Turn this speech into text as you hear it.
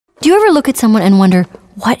Do you ever look at someone and wonder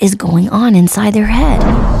what is going on inside their head?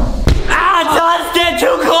 Ah, Dustin,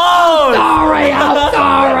 too close! Sorry, I'm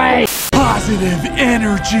sorry! Positive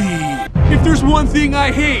energy. If there's one thing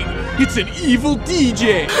I hate, it's an evil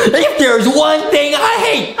DJ. If there's one thing I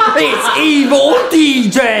hate, it's evil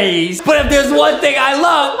DJs. But if there's one thing I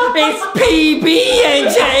love, it's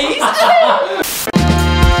PB&Js.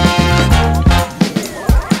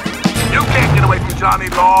 You can't get away from Johnny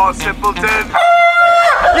Law, simpleton.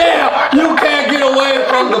 Yeah, you can't get away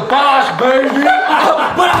from the boss, baby.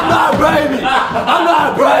 But I'm not a baby. I'm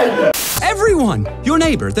not a baby. Everyone, your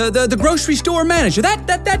neighbor, the grocery store manager,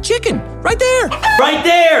 that chicken, right there. Right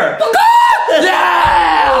there.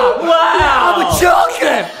 Yeah! Wow! I'm a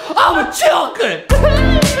chicken. I'm a chicken.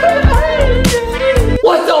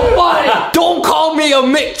 What's so funny? Don't call me a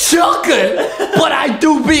McChicken, but I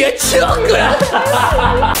do be a chicken.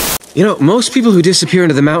 You know, most people who disappear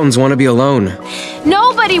into the mountains want to be alone.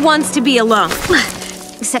 Nobody wants to be alone.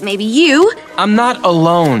 Except maybe you. I'm not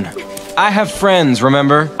alone. I have friends,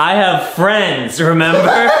 remember? I have friends, remember?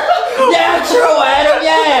 Yeah, true, Adam,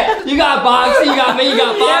 yeah. You got Boxy, you got me, you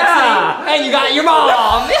got Boxy, and you got your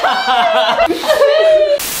mom.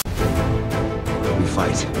 We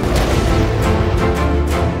fight.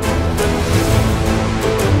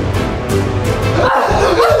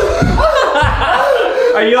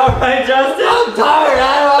 Are you alright, Justin? I'm tired,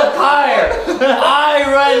 Adam, I'm tired. I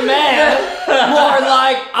run, man. More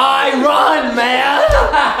like I run, man.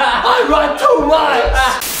 I run too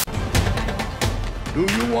much. Do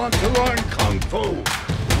you want to learn Kung Fu?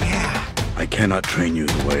 Yeah. I cannot train you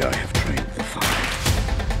the way I have trained the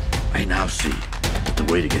five. I now see that the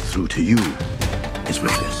way to get through to you is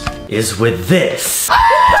with this. Is with this.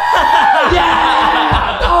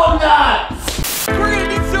 Yeah! Oh, nuts! We're gonna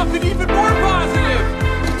need something even more positive.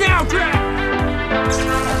 Now, Jack.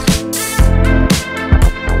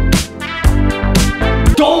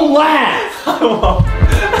 Don't laugh!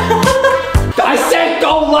 I said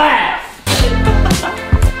don't laugh!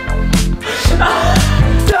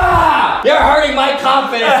 Stop! You're hurting my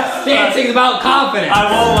confidence. Dancing's about confidence. I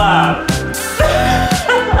won't laugh.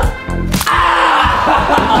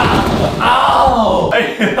 Oh!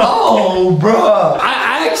 Oh, bruh.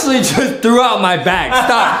 I actually just threw out my back.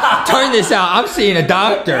 Stop. Turn this out. I'm seeing a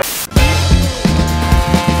doctor.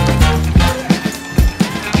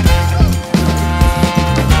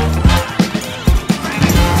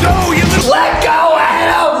 Let go,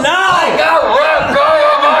 Adam! No! Let go! Let go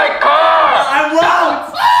of my car! I won't!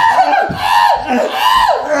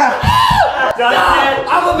 Stop!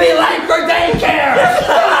 I'm gonna be late for daycare!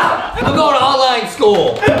 Stop! I'm going to online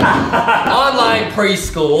school. Online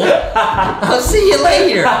preschool. I'll see you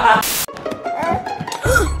later.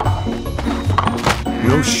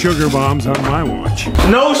 No sugar bombs on my watch.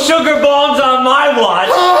 No sugar bombs on my watch.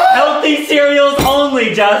 Healthy cereals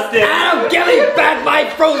only, Justin. Adam, give me back my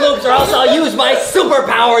Fruit Loops or else I'll use my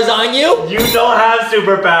superpowers on you. You don't have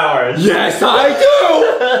superpowers. Yes, I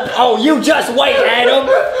do. Oh, you just wait, Adam.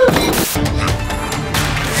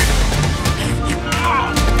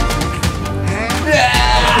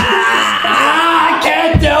 I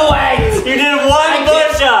can't do it. You did one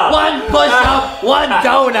push-up. One push-up, one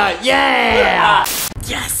donut. Yeah.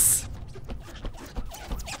 Yes!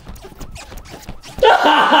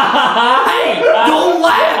 Hey! Don't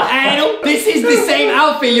laugh, Adam! This is the same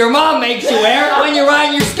outfit your mom makes you wear when you're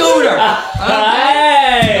riding your scooter! Okay?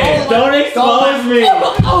 Hey! Don't expose me!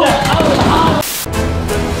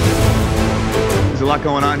 There's a lot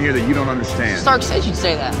going on here that you don't understand. Stark said you'd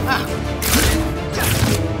say that.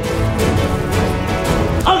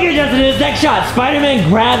 Okay, Justin, this next shot. Spider-Man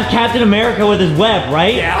grabs Captain America with his web,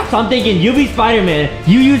 right? Yeah. So I'm thinking, you be Spider-Man,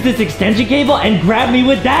 you use this extension cable and grab me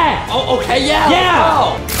with that. Oh, okay, yeah.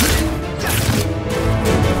 Yeah.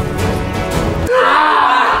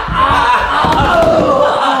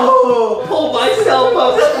 Pull myself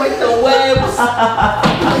up with the webs.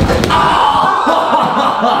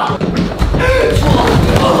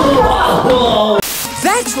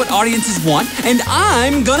 That's what audiences want, and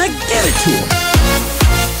I'm gonna give it to them.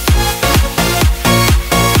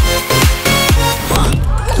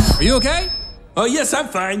 Are you okay? Oh, yes, I'm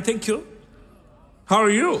fine, thank you. How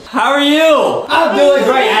are you? How are you? I'm doing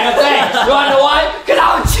great, Adam, thanks. You wanna know why? Because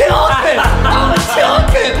I'm chilling. I'm chilling.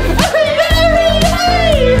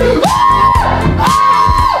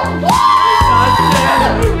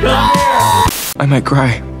 I might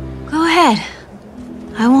cry. Go ahead.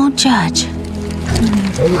 I won't judge.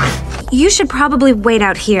 You should probably wait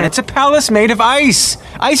out here. It's a palace made of ice.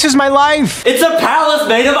 Ice is my life. It's a palace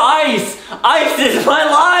made of ice. Ice is my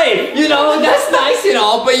life. You know, that's nice and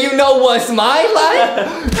all, but you know what's my life?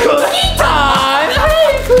 Cookie time.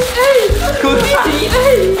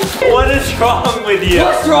 wrong with you?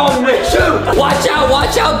 What's wrong with you? Watch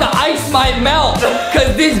out, the ice might melt.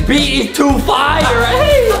 Cause this beat is too fire.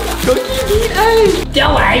 Hey, Cookie, eat it.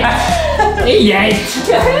 Do it. Eat it.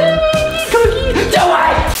 Cookie, do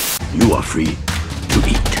it. You are free to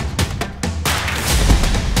eat.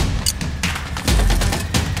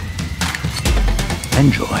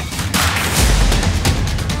 Enjoy.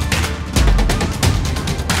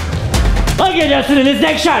 Okay, Justin, in this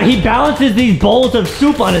next shot, he balances these bowls of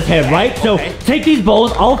soup on his head, right? So take these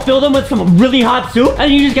bowls, I'll fill them with some really hot soup,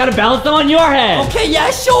 and you just gotta balance them on your head. Okay, yeah,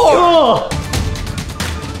 sure. Cool.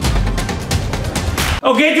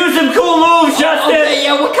 Okay, do some cool moves, Justin. Okay,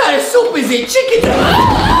 yeah, what kind of soup is it? Chicken?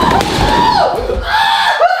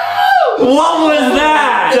 What was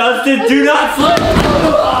that? Justin, do not slip.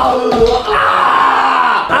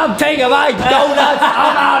 I'm taking my donuts.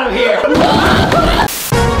 I'm out of here.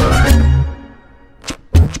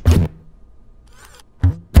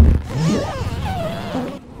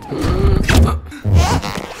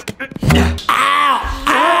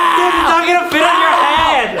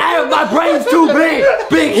 My brain's too big.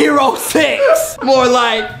 Big Hero 6. More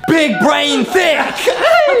like big brain thick.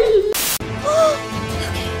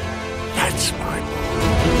 That's smart.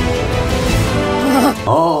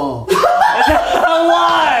 Oh.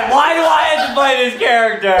 Why? Why do I have to play this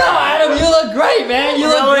character? No, Adam, you look great, man. You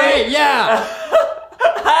look great. Yeah.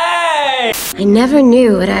 Hey! I never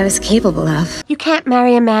knew what I was capable of. You can't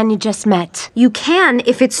marry a man you just met. You can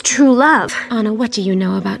if it's true love. Anna, what do you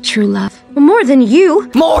know about true love? Well, more than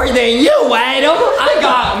you. More than you, Adam. I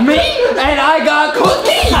got me and I got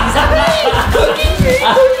cookies. Cookies.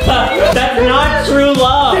 That's not true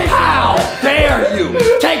love. How dare you?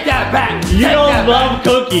 Take that back. You don't love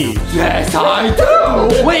cookies. Yes, I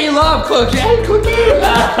do. We love cookies.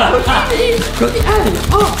 Cookies. Cookies.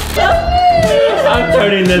 Oh. I'm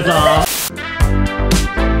turning this off.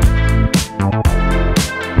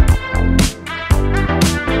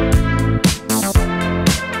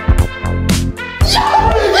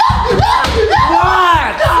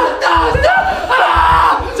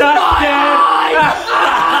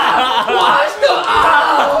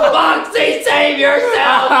 Save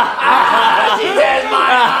yourself! She's in my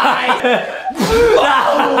eye!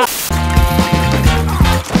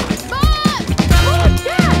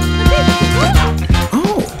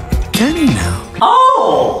 Oh, Kenny now.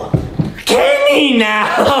 Oh! Kenny now!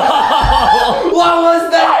 What was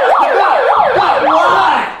that?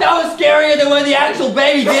 What? That was scarier than when the actual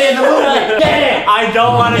baby did in the movie. Get it! I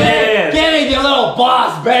don't want to get in. Get it, you little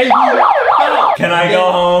boss, baby! Can I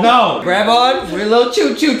go home? No. Grab on. We're a little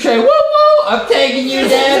choo-choo train. Woo woo! I'm taking you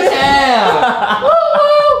downtown. Woo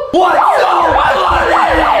woo! What's so funny?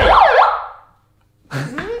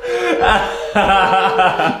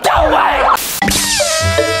 Don't wait!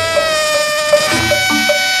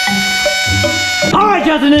 Alright,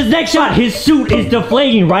 Justin, this next shot, his suit is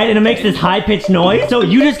deflating, right? And it makes this high-pitched noise. So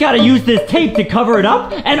you just gotta use this tape to cover it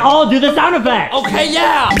up, and I'll do the sound effects. Okay,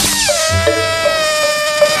 yeah!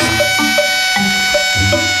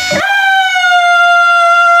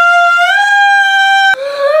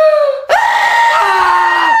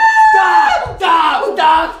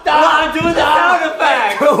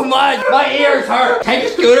 Too much. My ears hurt. Take a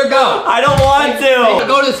scooter, go. I don't want to.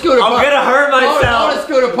 Go to the scooter park. I'm gonna hurt myself. Go to the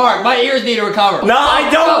scooter park. My ears need to recover. No, I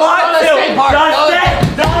don't want to. Go to the skate park.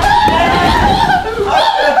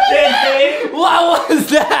 Justin! What was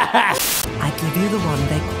that? I give you the one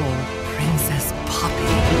they call Princess Poppy.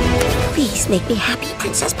 Please make me happy,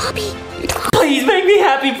 Princess Poppy. Please make me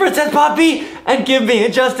happy, Princess Poppy, and give me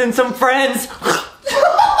and Justin some friends.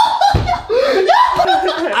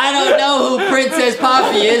 I don't know who Princess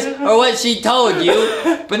Poppy is or what she told you,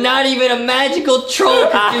 but not even a magical troll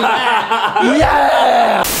can do that.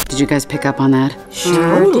 Yeah! Did you guys pick up on that?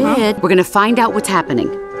 Sure did. We're gonna find out what's happening.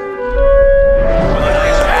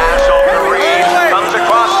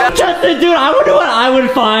 Justin, dude, I wonder what I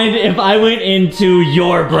would find if I went into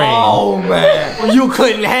your brain. Oh, man. You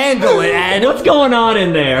couldn't handle it, Adam. What's going on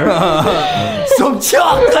in there? Some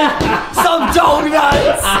chocolate! Some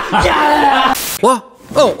donuts! Yeah! What?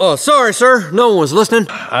 Oh, sorry, sir. No one was listening.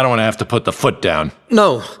 I don't want to have to put the foot down.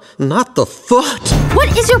 No, not the foot. What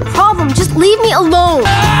is your problem? Just leave me alone.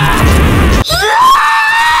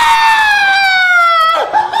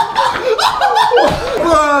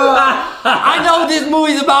 I know this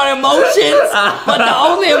movie's about emotions, but the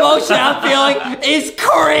only emotion I'm feeling is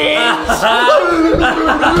cringe.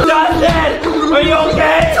 Justin, are you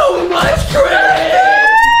okay? Too much cringe.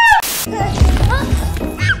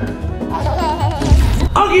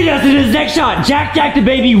 Okay, Justin, his next shot, Jack Jack the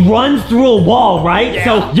baby runs through a wall, right? Yeah.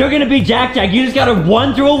 So you're gonna be Jack Jack. You just gotta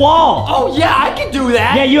run through a wall. Oh yeah, I can do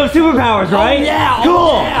that. Yeah, you have superpowers, right? Oh yeah. Cool.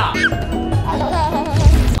 Oh, yeah.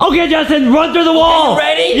 Okay, Justin, run through the wall. You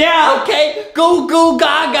ready? Yeah. Okay. Goo goo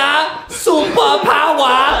gaga.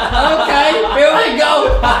 Superpower. Okay. Here we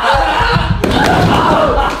go.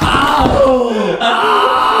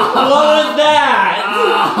 What was that?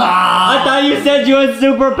 I thought you said you had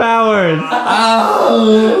superpowers.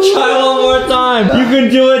 Try one more time. You can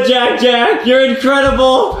do it, Jack Jack. You're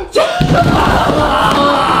incredible.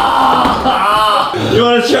 You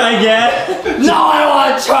want to try again? No, I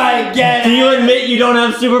want to try again. Do you admit you don't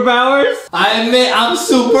have superpowers? I admit I'm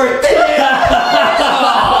super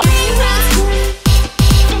thin.